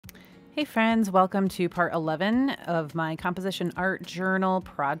Hey friends, welcome to part 11 of my composition art journal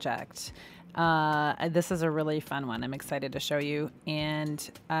project. This is a really fun one. I'm excited to show you.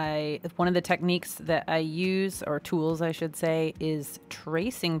 And one of the techniques that I use, or tools I should say, is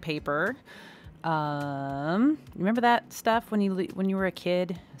tracing paper. Remember that stuff when you were a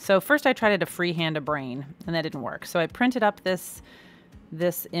kid? So first I tried to freehand a brain, and that didn't work. So I printed up this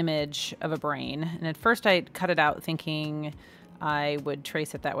image of a brain, and at first I cut it out thinking I would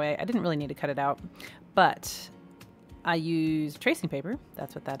trace it that way. I didn't really need to cut it out, but I use tracing paper.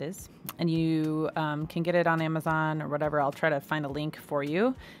 That's what that is. And you can get it on Amazon or whatever. I'll try to find a link for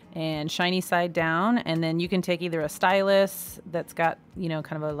you. And shiny side down. And then you can take either a stylus that's got,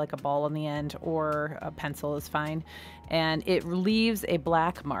 kind of like a ball on the end, or a pencil is fine. And it leaves a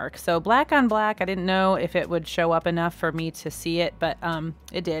black mark. So black on black, I didn't know if it would show up enough for me to see it, but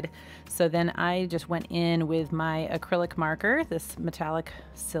it did. So then I just went in with my acrylic marker, this metallic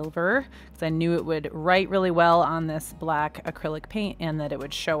silver, because I knew it would write really well on this black acrylic paint and that it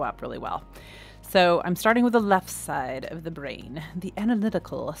would show up really well. So I'm starting with the left side of the brain, the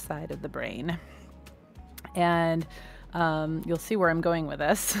analytical side of the brain. And you'll see where I'm going with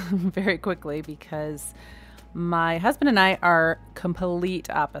this very quickly, because my husband and I are complete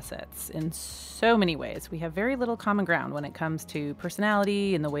opposites in so many ways. We have very little common ground when it comes to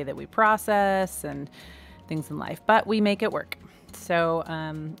personality and the way that we process and things in life, but we make it work. So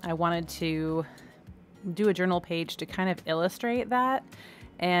I wanted to do a journal page to kind of illustrate that.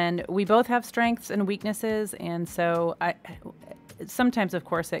 And we both have strengths and weaknesses, and so sometimes, of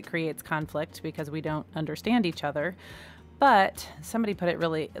course, it creates conflict because we don't understand each other. But somebody put it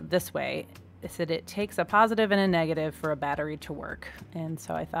really this way. They said it takes a positive and a negative for a battery to work. And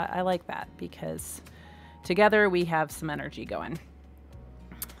so I thought I like that, because together we have some energy going.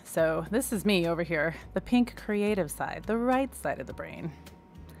 So this is me over here, the pink creative side, the right side of the brain.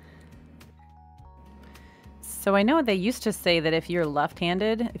 So I know they used to say that if you're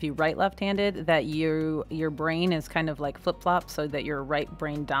left-handed, if you write left-handed, that your brain is kind of like flip-flop, so that you're right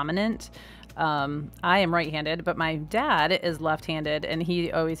brain dominant. I am right-handed, but my dad is left-handed, and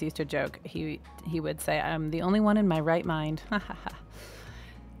he always used to joke. He would say, "I'm the only one in my right mind."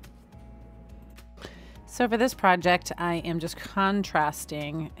 So for this project, I am just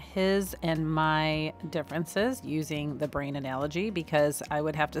contrasting his and my differences using the brain analogy, because I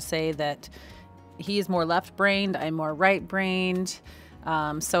would have to say that he's more left-brained, I'm more right-brained.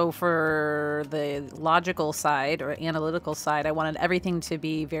 So for the logical side or analytical side, I wanted everything to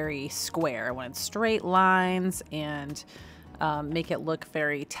be very square. I wanted straight lines and make it look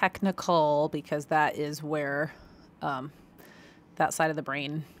very technical, because that is where that side of the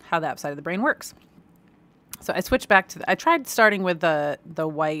brain, how that side of the brain works. So I switched back to, I tried starting with the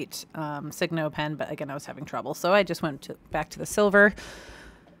white Signo pen, but again, I was having trouble. So I just went back to the silver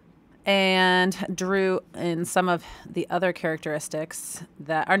and drew in some of the other characteristics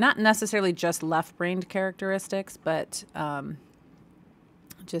that are not necessarily just left-brained characteristics, but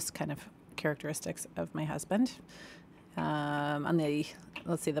just kind of characteristics of my husband. On the,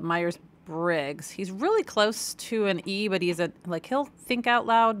 let's see, the Myers-Briggs, he's really close to an E, but he's he'll think out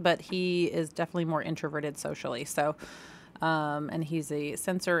loud, but he is definitely more introverted socially. So, and he's a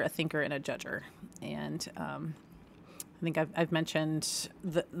sensor, a thinker, and a judger. And I think I've mentioned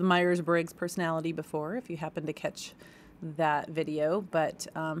the Myers-Briggs personality before, if you happen to catch that video, but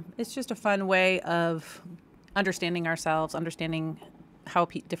it's just a fun way of understanding ourselves, understanding how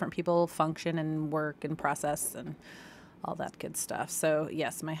different people function and work and process and all that good stuff. So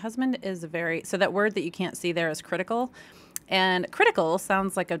yes, my husband is so that word that you can't see there is critical. And critical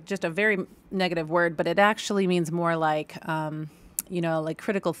sounds like just a very negative word, but it actually means more like like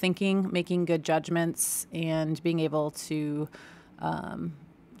critical thinking, making good judgments, and being able to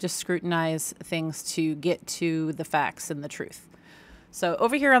just scrutinize things to get to the facts and the truth. So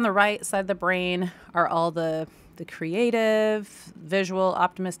over here on the right side of the brain are all the creative, visual,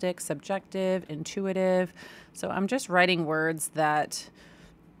 optimistic, subjective, intuitive. So I'm just writing words that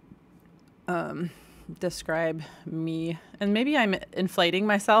describe me. And maybe I'm inflating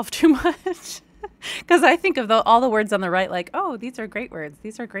myself too much. Because I think of all the words on the right like, oh, these are great words.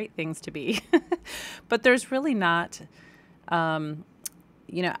 These are great things to be. But there's really not, I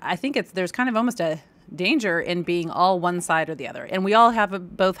think there's kind of almost a danger in being all one side or the other. And we all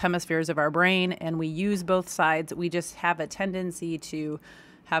have both hemispheres of our brain, and we use both sides. We just have a tendency to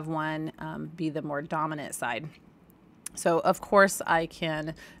have one be the more dominant side. So, of course, I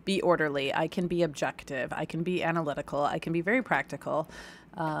can be orderly, I can be objective, I can be analytical, I can be very practical,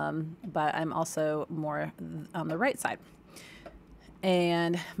 but I'm also more on the right side.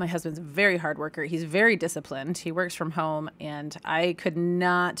 And my husband's a very hard worker. He's very disciplined. He works from home, and I could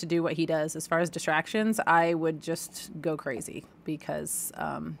not do what he does. As far as distractions, I would just go crazy because,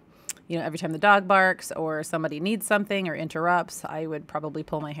 every time the dog barks or somebody needs something or interrupts, I would probably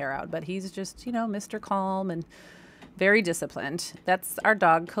pull my hair out. But he's just, Mr. Calm and very disciplined. That's our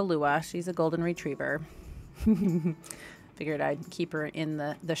dog, Kahlua. She's a golden retriever. Figured I'd keep her in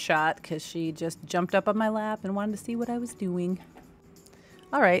the shot because she just jumped up on my lap and wanted to see what I was doing.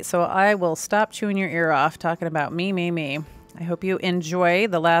 All right, so I will stop chewing your ear off talking about me. I hope you enjoy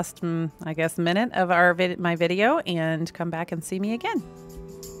the last, minute of my video and come back and see me again.